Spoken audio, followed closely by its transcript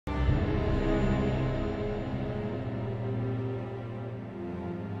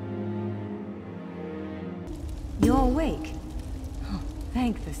You're awake. Oh,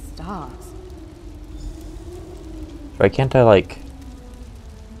 thank the stars. Why can't I, like...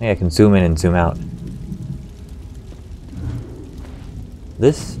 Maybe I can zoom in and zoom out.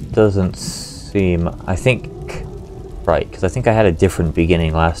 This doesn't seem... I think... Right, because I think I had a different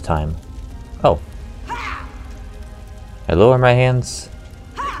beginning last time. Oh. I lower my hands.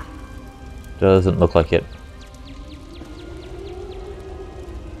 Doesn't look like it.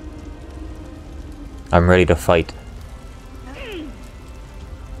 I'm ready to fight.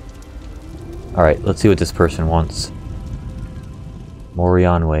 Alright, let's see what this person wants.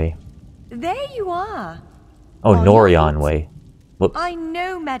 Morion Way. There you are. Oh, Norion Way. Whoops. I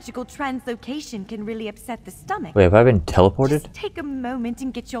know magical translocation can really upset the stomach. Wait, have I been teleported? Just take a moment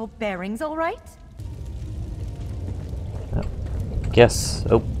and get your bearings, all right? Guess.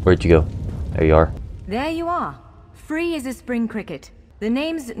 Oh, where'd you go? There you are. There you are. Free as a spring cricket. The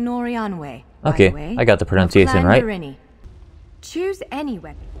name's Norion Way. Okay, I got the pronunciation right. Landarini. Choose any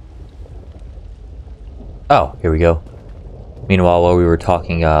weapon. Oh, here we go. Meanwhile, while we were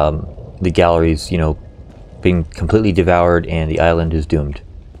talking, the gallery's, you know, being completely devoured and the island is doomed.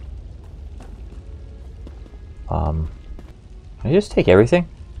 Can I just take everything?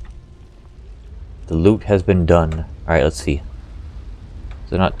 The loot has been done. Alright, let's see.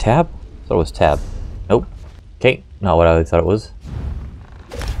 Is it not tab? I thought it was tab. Nope. Okay, not what I thought it was.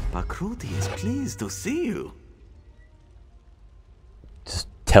 Pakruti is pleased to see you. Just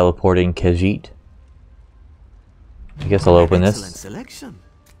teleporting Khajiit. I guess I'll open this. Excellent selection.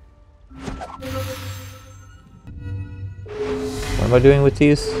 What am I doing with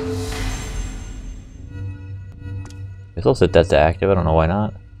these? Guess I'll set that to active. I don't know why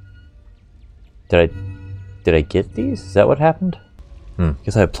not. Did I get these? Is that what happened?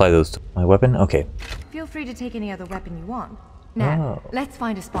 Guess I apply those to my weapon. Okay. Feel free to take any other weapon you want. Now, let's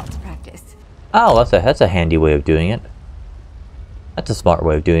find a spot to practice. Oh, that's a handy way of doing it. That's a smart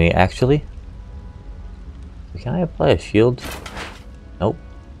way of doing it, actually. Can I apply a shield? Nope.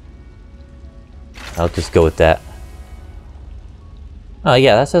 I'll just go with that. Oh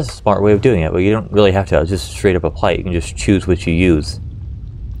yeah, that's a smart way of doing it, but you don't really have to just straight up apply it. You can just choose which you use.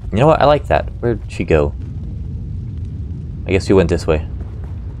 You know what? I like that. Where'd she go? I guess you went this way.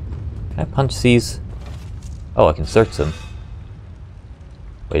 Can I punch these? Oh, I can search them.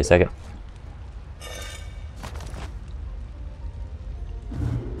 Wait a second.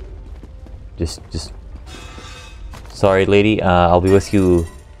 Just... Sorry, lady. I'll be with you...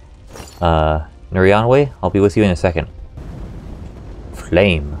 Norion Way? I'll be with you in a second.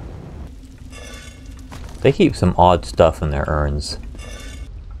 Flame. They keep some odd stuff in their urns.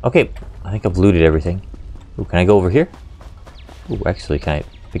 Okay, I think I've looted everything. Ooh, can I go over here? Ooh, actually, can I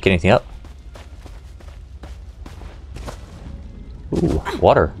pick anything up? Ooh,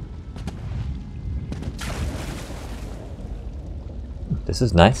 water. This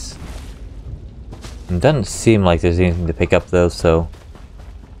is nice. It doesn't seem like there's anything to pick up though, so...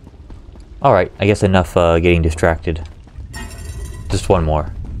 Alright, I guess enough getting distracted. Just one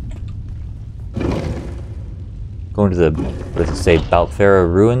more. Going to the, what does it say,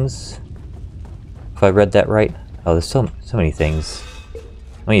 Balfera Ruins? If I read that right? Oh, there's so many things.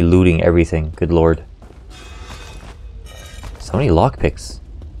 So many looting everything, good lord. So many lockpicks.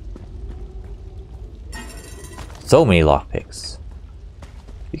 So many lockpicks.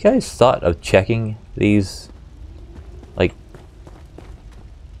 You guys thought of checking these? Like,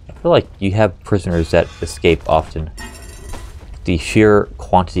 I feel like you have prisoners that escape often. The sheer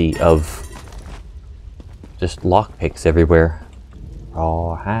quantity of just lockpicks everywhere. Oh,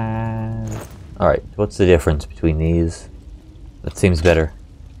 alright, what's the difference between these? That seems better.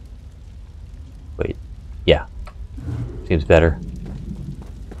 Wait, yeah. Seems better.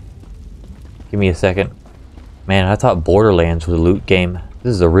 Give me a second. Man, I thought Borderlands was a loot game.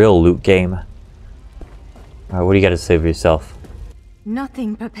 This is a real loot game. Alright, what do you got to say for yourself?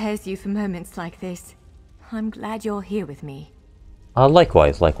 Nothing prepares you for moments like this. I'm glad you're here with me.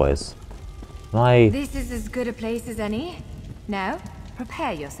 Likewise. This is as good a place as any. Now,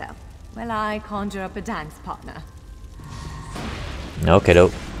 prepare yourself while I conjure up a dance partner. Okay,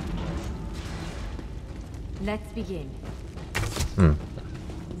 dope. Let's begin.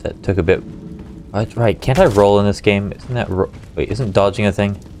 That took a bit. Right, can't I roll in this game? Isn't that wait, isn't dodging a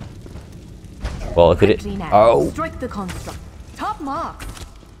thing? Well, if it is... Oh! Strike the construct. Top marks.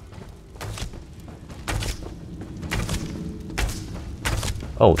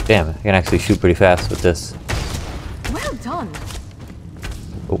 Oh, damn. I can actually shoot pretty fast with this. Well done.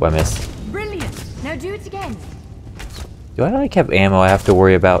 Oh, I missed. Brilliant. Now do it again. Do I like have ammo I have to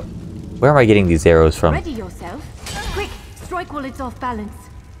worry about? Where am I getting these arrows from? Ready yourself. Quick, strike while it's off balance.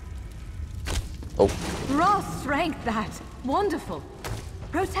 Oh. Raw strength, that. Wonderful.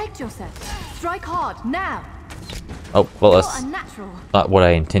 Protect yourself. Strike hard, now. Oh, well, You're that's unnatural. not what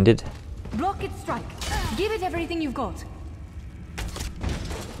I intended. Block its strike. Give it everything you've got.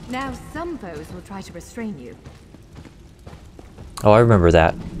 Now some foes will try to restrain you. Oh, I remember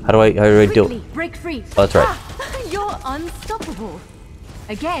that. How do I do Quickly, break free. Oh, that's right. Ah, you're unstoppable.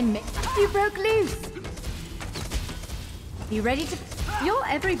 Again, you broke loose. You ready to... You're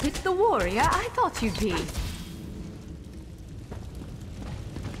every bit the warrior I thought you'd be.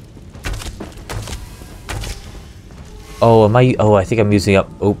 Oh, am I... Oh, I think I'm using up...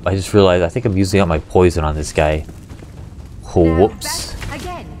 Oh, I just realized. I think I'm using up my poison on this guy. Oh, whoops.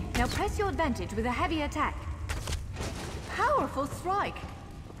 Again. Now press your advantage with a heavy attack. Powerful strike.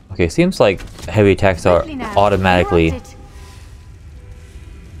 Okay, seems like heavy attacks are automatically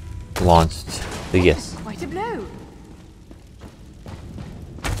launched. But yes. Quite a blow.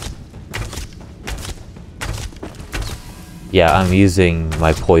 Yeah, I'm using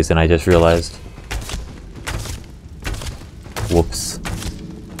my poison, I just realized. Whoops.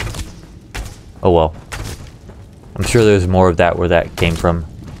 Oh well. I'm sure there's more of that where that came from.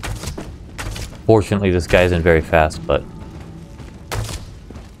 Fortunately, this guy isn't very fast, but...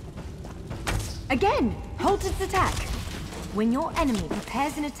 Again, halt its attack. When your enemy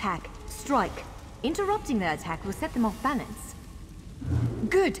prepares an attack, strike. Interrupting their attack will set them off balance.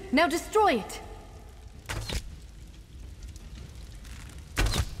 Good, now destroy it.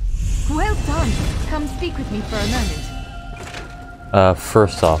 Well done. Come speak with me for a moment.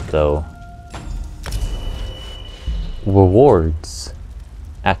 First off, though... Rewards.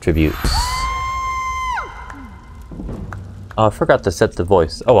 Attributes. Oh, I forgot to set the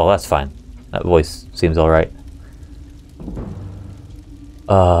voice. Oh, well, that's fine. That voice seems alright.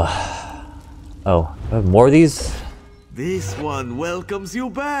 Oh, I have more of these? This one welcomes you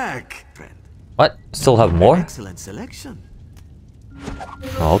back, friend. What? Still have more? Excellent selection.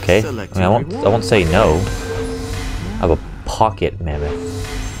 Oh, okay. I mean, I won't say no. I have a pocket mammoth.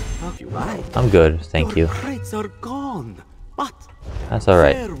 I'm good, thank you. Crates are gone, but that's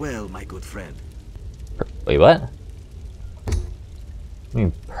alright. farewell, my good friend. Wait, what? I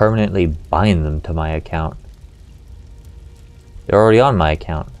mean, permanently bind them to my account. They're already on my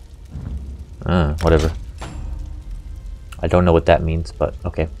account. Whatever. I don't know what that means, but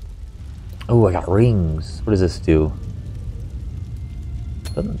okay. Oh, I got rings. What does this do?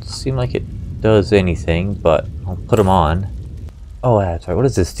 Doesn't seem like it does anything, but I'll put them on. Oh, that's right. What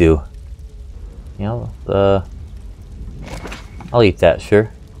does this do? You know, I'll eat that,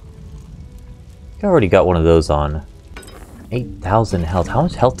 sure. I already got one of those on. 8,000 health. How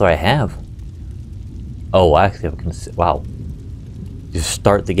much health do I have? Oh, I actually have wow. Just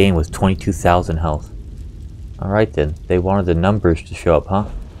start the game with 22,000 health. Alright then. They wanted the numbers to show up, huh?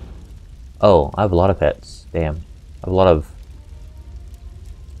 Oh, I have a lot of pets. Damn. I have a lot of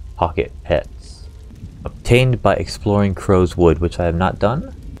pocket pets. Obtained by exploring Crow's Wood, which I have not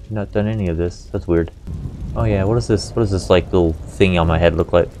done. Not done any of this. That's weird. Oh yeah, what is this? What does this like little thingy on my head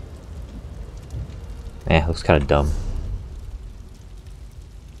look like? Eh, looks kind of dumb.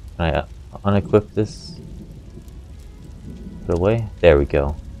 Can I unequip this? Put it away? There we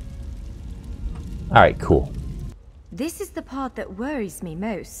go. Alright, cool. This is the part that worries me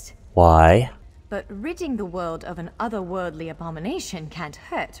most. Why? But ridding the world of an otherworldly abomination can't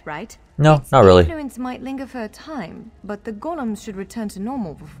hurt, right? No, Its not really. influence might linger for a time, but the golems should return to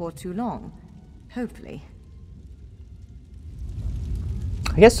normal before too long. Hopefully.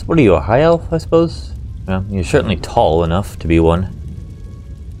 I guess, what are you, a high elf, I suppose? Yeah, you're certainly tall enough to be one.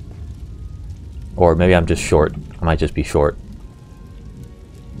 Or maybe I'm just short. I might just be short.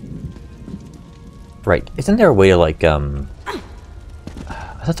 Right, isn't there a way to like, I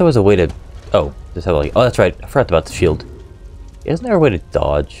thought there was a way to... Oh, just have like... Oh, that's right, I forgot about the shield. Isn't there a way to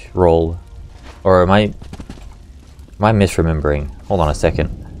dodge, roll? Or am I misremembering? Hold on a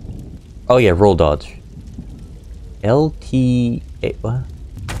second. Oh yeah, roll dodge. LTA... What?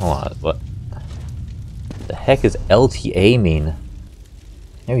 Hold on, what? The heck is LTA mean?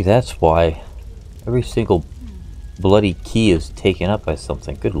 Maybe that's why. Every single bloody key is taken up by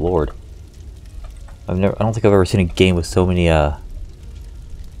something. Good lord. I don't think I've ever seen a game with so many,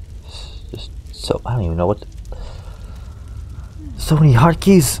 just so, I don't even know what, so many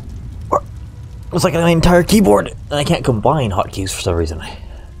hotkeys. It's like an entire keyboard, and I can't combine hotkeys for some reason.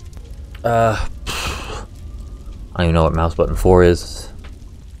 I don't even know what mouse button 4 is.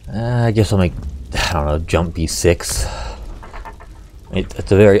 I guess I'll make, I don't know, jump B6.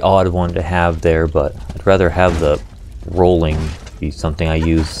 It's a very odd one to have there, but I'd rather have the rolling be something I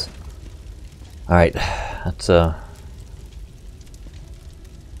use. Alright, that's a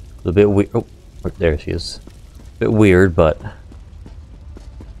little bit weird. Oh, There she is. Bit weird, but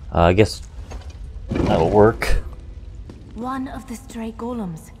I guess that'll work. One of the stray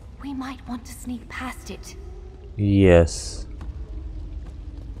golems. We might want to sneak past it. Yes.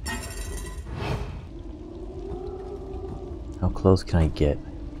 How close can I get?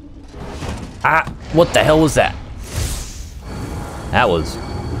 Ah! What the hell was that? That was...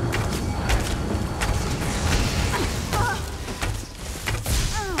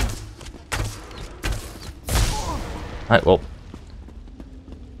 Alright, well.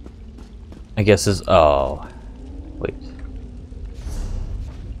 I guess this... Oh. Wait.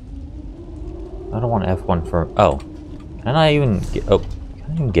 I don't want F1 for... Oh. Can I even get... Oh. Can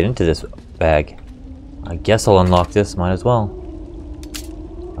I even get into this bag? I guess I'll unlock this. Might as well.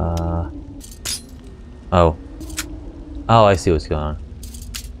 Oh. Oh, I see what's going on.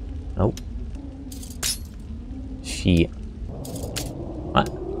 Nope. She... What?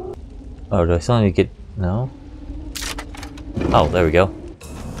 Oh, do I still need to get... No? Oh, there we go.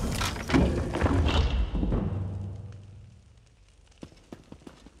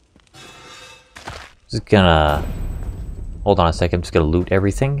 Just gonna... Hold on a second, I'm just gonna loot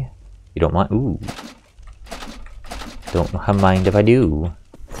everything. You don't mind? Ooh. Don't mind if I do.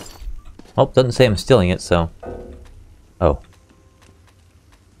 Oh, doesn't say I'm stealing it, so... Oh.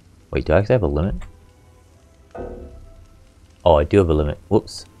 Wait, do I actually have a limit? Oh, I do have a limit.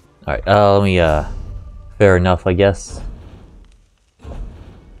 Whoops. Alright, let me, fair enough, I guess.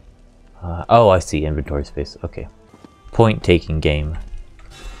 Oh, I see. Inventory space. Okay. Point-taking game.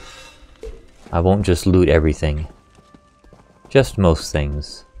 I won't just loot everything. Just most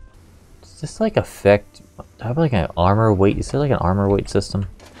things. Does this, like, affect... Do I have, like, an armor weight? Is there, like, an armor weight system?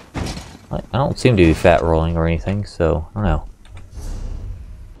 I don't seem to be fat rolling or anything, so... I don't know.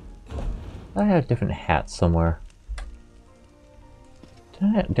 I had a different hat somewhere.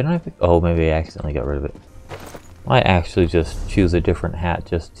 Didn't I pick... Oh, maybe I accidentally got rid of it. Might actually just choose a different hat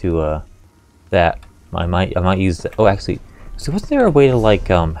just to, that. I might use that. Oh, actually... So was there a way to, like,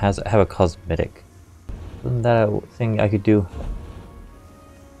 have a cosmetic? Isn't that a thing I could do?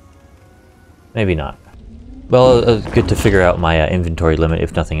 Maybe not. Well, it's good to figure out my inventory limit,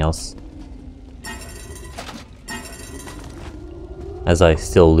 if nothing else. As I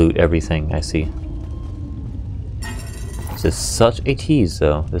still loot everything I see. This is such a tease,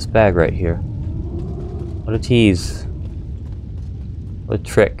 though. This bag right here. What a tease. What a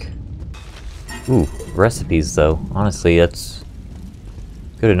trick. Ooh, recipes, though. Honestly, that's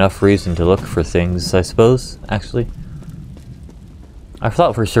good enough reason to look for things, I suppose, actually. I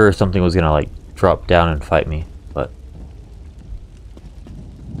thought for sure something was gonna, like, drop down and fight me, but...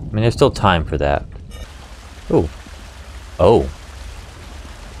 I mean, there's still time for that. Ooh. Oh.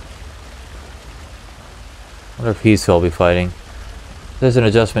 I wonder if he's who I'll be fighting. If there's an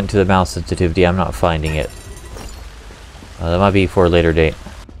adjustment to the mouse sensitivity, I'm not finding it. That might be for a later date.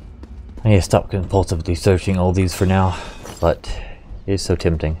 I need to stop compulsively searching all these for now, but it is so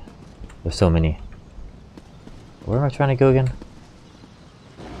tempting. There's so many. Where am I trying to go again?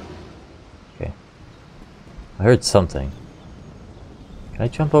 Okay. I heard something. Can I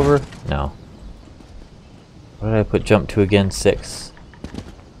jump over? No. What did I put jump to again? 6.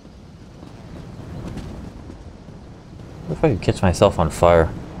 What if I could catch myself on fire?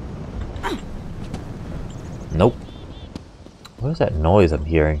 Nope. What is that noise I'm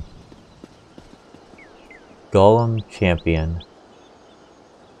hearing? Golem champion.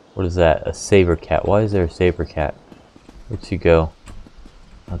 What is that? A saber cat. Why is there a saber cat? Where'd she go?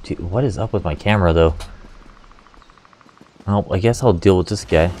 Oh, what is up with my camera, though? Oh, I guess I'll deal with this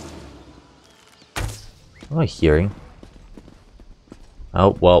guy. What am I hearing?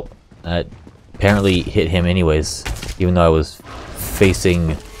 Oh, well, that apparently hit him anyways, even though I was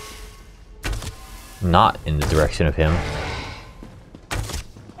facing not in the direction of him.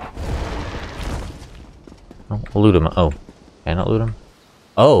 Oh, I'll loot him. Oh, can I not loot him?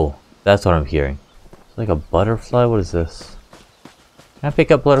 Oh, that's what I'm hearing. It's like a butterfly? What is this? Can I pick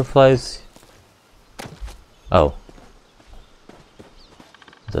up butterflies? Oh.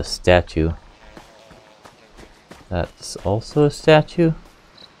 It's a statue. That's also a statue?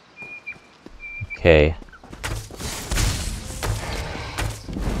 Okay.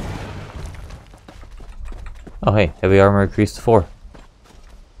 Oh hey, heavy armor increased to 4.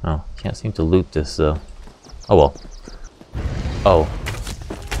 Oh, can't seem to loot this though. Oh well. Oh.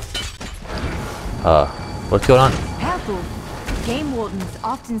 What's going on? Careful! Game wardens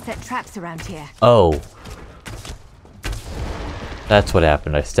often set traps around here. Oh. That's what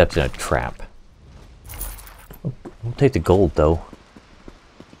happened. I stepped in a trap. We'll take the gold though.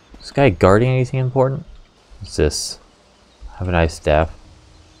 Is this guy guarding anything important? What's this? Have a nice staff.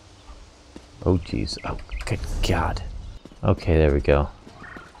 Oh jeez. Oh good god. Okay, there we go.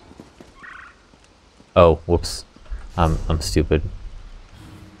 Oh, whoops. I'm stupid.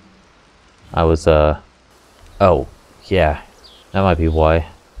 I was oh, yeah. That might be why.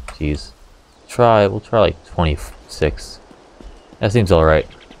 Jeez. We'll try like 26. That seems alright.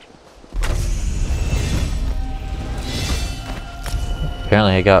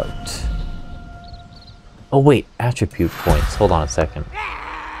 Apparently I got... Oh wait, attribute points. Hold on a second.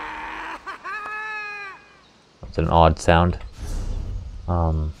 That's an odd sound.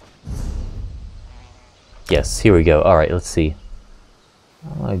 Yes, here we go. Alright, let's see.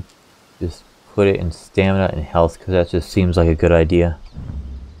 I just put it in stamina and health because that just seems like a good idea.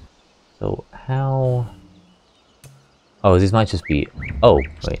 So how... Oh, these might just be... Oh,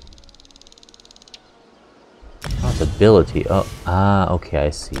 wait. Oh, it's ability. Oh, okay, I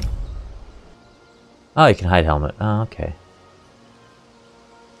see. Oh, you can hide helmet. Oh, okay.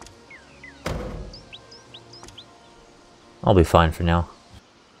 I'll be fine for now.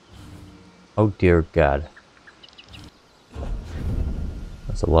 Oh dear god.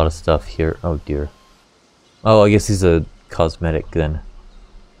 That's a lot of stuff here. Oh dear. Oh, I guess he's a cosmetic then.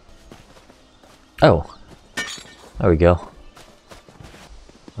 Oh. There we go.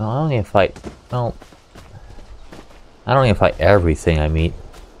 Well, I don't need to fight... Well... I don't need to fight everything I meet.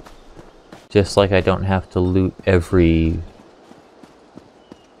 Just like I don't have to loot every...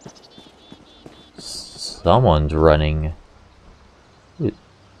 Someone's running.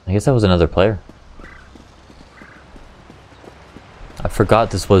 I guess that was another player. I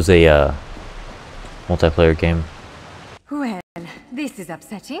forgot this was a multiplayer game. Well, this is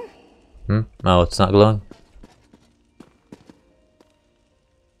upsetting. Hmm? Oh, it's not glowing?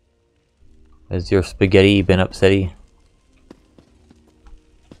 Has your spaghetti been upsetty?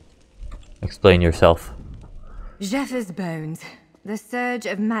 Explain yourself. Jeffers' bones. The surge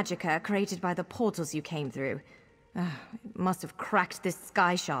of magicka created by the portals you came through. It must have cracked this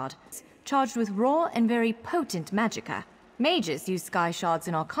sky shard. Charged with raw and very potent magicka. Mages use sky shards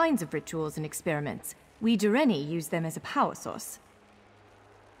in all kinds of rituals and experiments. We Dureni use them as a power source.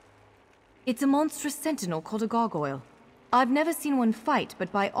 It's a monstrous sentinel called a gargoyle. I've never seen one fight,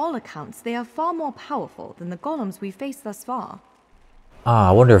 but by all accounts, they are far more powerful than the golems we've faced thus far. Ah,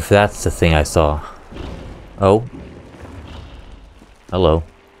 I wonder if that's the thing I saw. Oh. Hello.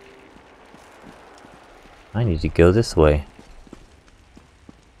 I need to go this way.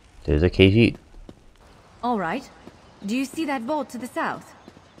 There's a Khajiit. Alright. Do you see that vault to the south?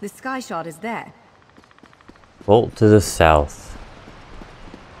 The sky shard is there. Vault to the south.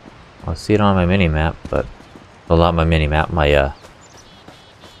 I see it on my mini-map, but... Well, not my mini-map, my,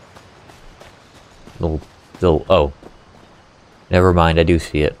 little... Oh. Never mind, I do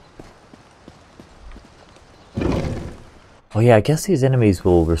see it. Oh yeah, I guess these enemies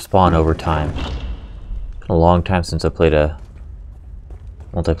will respawn over time. It's been a long time since I played a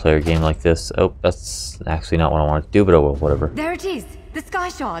multiplayer game like this. Oh, that's actually not what I wanted to do, but oh well, whatever. There it is! The sky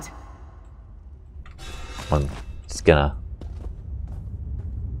shard! I'm just gonna...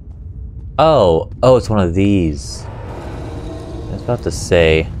 Oh! Oh, it's one of these. I was about to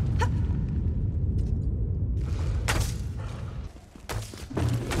say...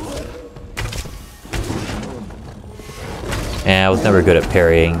 Yeah, I was never good at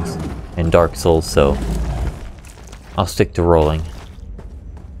parrying in Dark Souls, so I'll stick to rolling.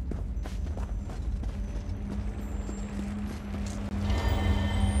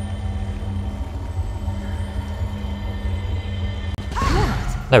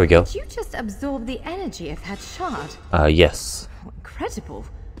 There we go. Did you just absorb the energy of that shard? Yes. Oh, incredible.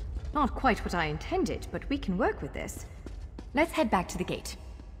 Not quite what I intended, but we can work with this. Let's head back to the gate.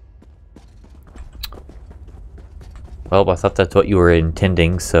 Well, I thought that's what you were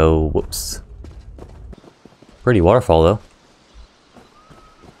intending, so whoops. Pretty waterfall, though.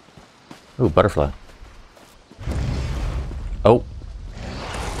 Ooh, butterfly. Oh.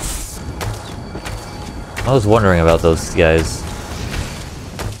 I was wondering about those guys.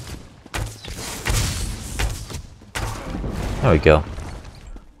 There we go.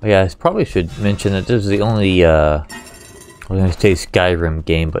 Oh, yeah, I probably should mention that this is the only, I was going to say Skyrim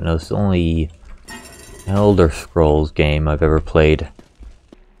game, but no, it's the only Elder Scrolls game I've ever played.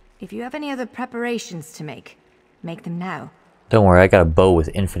 If you have any other preparations to make them now. Don't worry, I got a bow with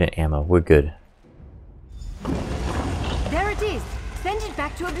infinite ammo. We're good. There it is! Send it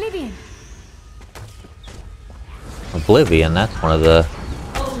back to Oblivion! Oblivion, that's one of the...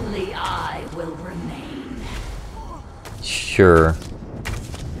 Only I will remain. Sure.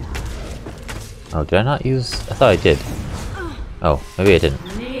 Oh, did I not use... I thought I did. Oh, maybe I didn't.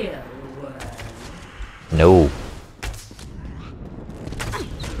 No.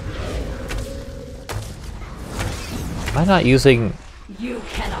 I'm not using... You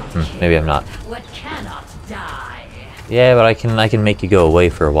cannot maybe I'm not. what cannot die. Yeah, but I can make you go away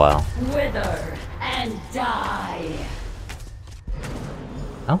for a while. Wither and die.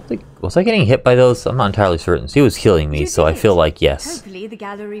 I don't think... Was I getting hit by those? I'm not entirely certain. She was healing me, You so I did. feel like yes. Hopefully the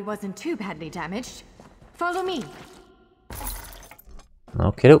gallery wasn't too badly damaged. Follow me.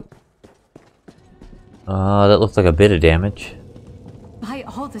 Okay. That looks like a bit of damage. By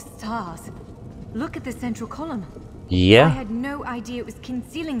all the stars. Look at the central column. I Yeah. had no idea it was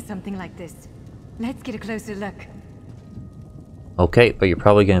concealing something like this. Let's get a closer look. Okay, but you're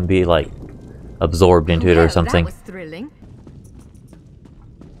probably gonna be like absorbed into it or Well, something. That was thrilling.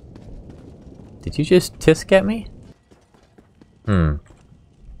 Did you just tisk at me?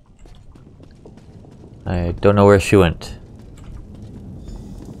 I don't know where she went.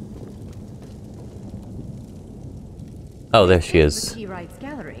 Oh, there she is. The Wright's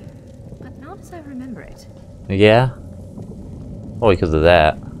gallery, but not as I remember it. Yeah? Oh, because of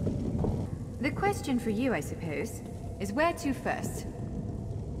that. The question for you, I suppose, is where to first?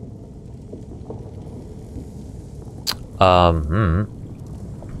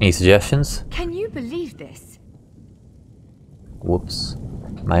 Any suggestions? Can you believe this? Whoops.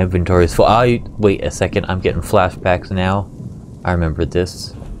 My inventory is full. Wait a second, I'm getting flashbacks now. I remember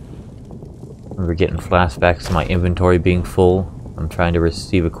this. I remember getting flashbacks to my inventory being full. I'm trying to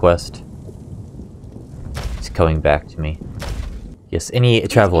receive a quest. It's coming back to me. Yes, any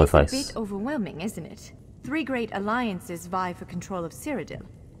travel advice? It's a bit overwhelming, isn't it? 3 great alliances vie for control of Cyrodiil.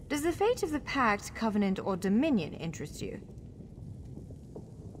 Does the fate of the Pact, Covenant, or Dominion interest you?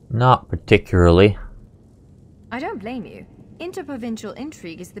 Not particularly. I don't blame you. Interprovincial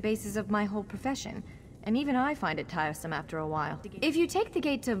intrigue is the basis of my whole profession, and even I find it tiresome after a while. If you take the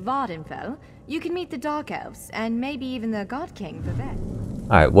gate to Vardenfell, you can meet the Dark Elves, and maybe even the God King, Vivek.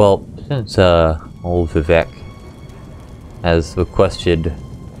 Alright, well, since old Vivek has requested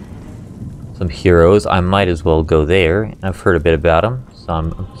some heroes, I might as well go there. And I've heard a bit about him, so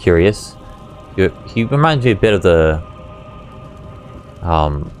I'm curious. He reminds me a bit of the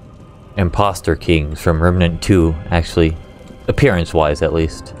Imposter Kings from Remnant 2, actually. Appearance-wise, at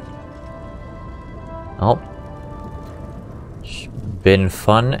least. Oh. It's been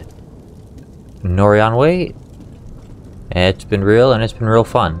fun. Norian way. It's been real, and it's been real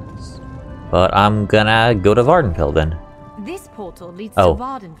fun. But I'm gonna go to Vardenfell then. This portal leads Oh. to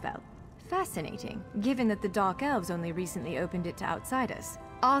Vardenfell. Fascinating, given that the Dark Elves only recently opened it to outsiders.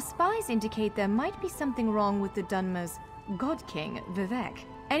 Our spies indicate there might be something wrong with the Dunmer's God King, Vivek.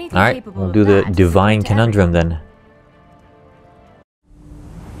 Anything Alright, capable we'll of do the that is Divine open to Conundrum then.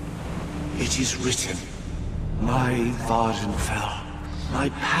 It is written, my Vardenfell, my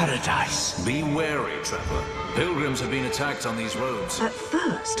paradise. Be wary, traveler. Pilgrims have been attacked on these roads. At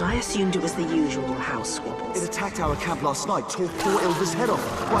first, I assumed it was the usual house squabbles. It attacked our camp last night, tore poor Ilva's head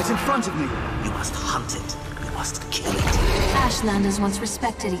off, right in front of me. You must hunt it. You must kill it. Ashlanders once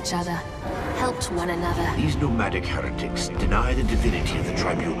respected each other, helped one another. These nomadic heretics deny the divinity of the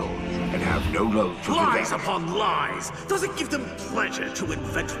tribunal and have no love for Lies Vivek. upon lies! Does it give them pleasure to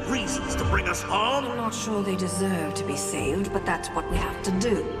invent reasons to bring us harm? I'm not sure they deserve to be saved, but that's what we have to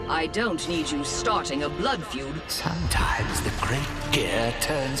do. I don't need you starting a blood feud. Sometimes the great gear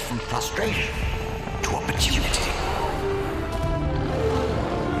turns from frustration to opportunity.